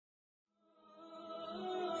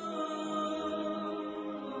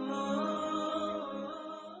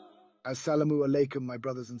Assalamu alaikum, my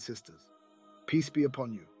brothers and sisters. Peace be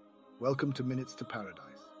upon you. Welcome to Minutes to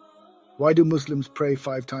Paradise. Why do Muslims pray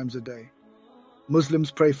 5 times a day?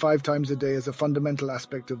 Muslims pray 5 times a day as a fundamental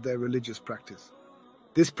aspect of their religious practice.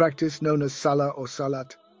 This practice, known as Salah or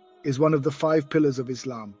Salat, is one of the 5 pillars of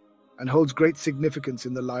Islam and holds great significance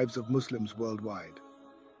in the lives of Muslims worldwide.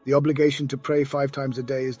 The obligation to pray 5 times a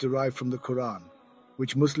day is derived from the Quran,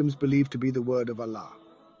 which Muslims believe to be the word of Allah,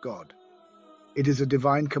 God. It is a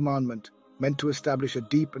divine commandment meant to establish a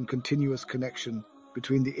deep and continuous connection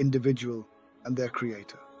between the individual and their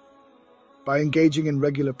Creator. By engaging in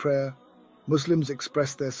regular prayer, Muslims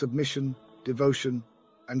express their submission, devotion,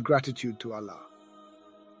 and gratitude to Allah.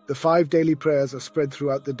 The 5 daily prayers are spread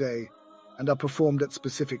throughout the day and are performed at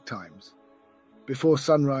specific times. Before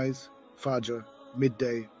sunrise, Fajr,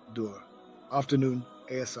 midday, Dhuhr, afternoon,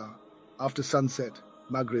 Asr, after sunset,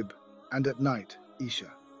 Maghrib, and at night,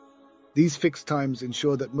 Isha. These fixed times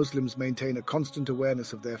ensure that Muslims maintain a constant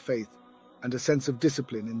awareness of their faith and a sense of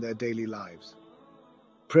discipline in their daily lives.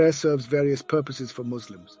 Prayer serves various purposes for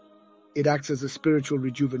Muslims. It acts as a spiritual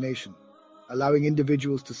rejuvenation, allowing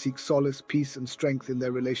individuals to seek solace, peace, and strength in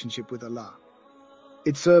their relationship with Allah.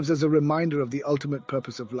 It serves as a reminder of the ultimate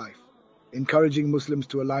purpose of life, encouraging Muslims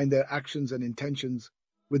to align their actions and intentions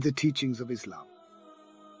with the teachings of Islam.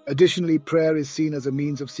 Additionally, prayer is seen as a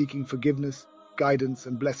means of seeking forgiveness, guidance,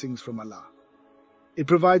 and blessings from Allah. It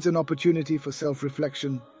provides an opportunity for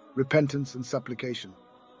self-reflection, repentance, and supplication.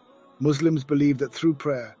 Muslims believe that through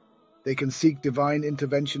prayer, they can seek divine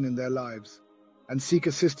intervention in their lives and seek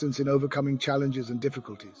assistance in overcoming challenges and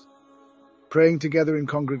difficulties. Praying together in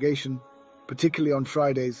congregation, particularly on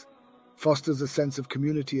Fridays, fosters a sense of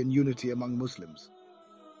community and unity among Muslims.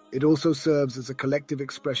 It also serves as a collective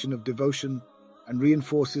expression of devotion and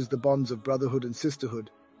reinforces the bonds of brotherhood and sisterhood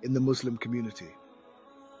in the Muslim community.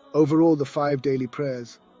 Overall, the 5 daily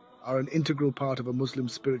prayers are an integral part of a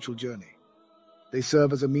Muslim's spiritual journey. They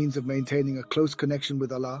serve as a means of maintaining a close connection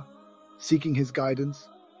with Allah, seeking His guidance,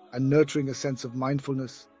 and nurturing a sense of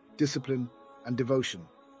mindfulness, discipline, and devotion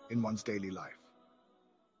in one's daily life.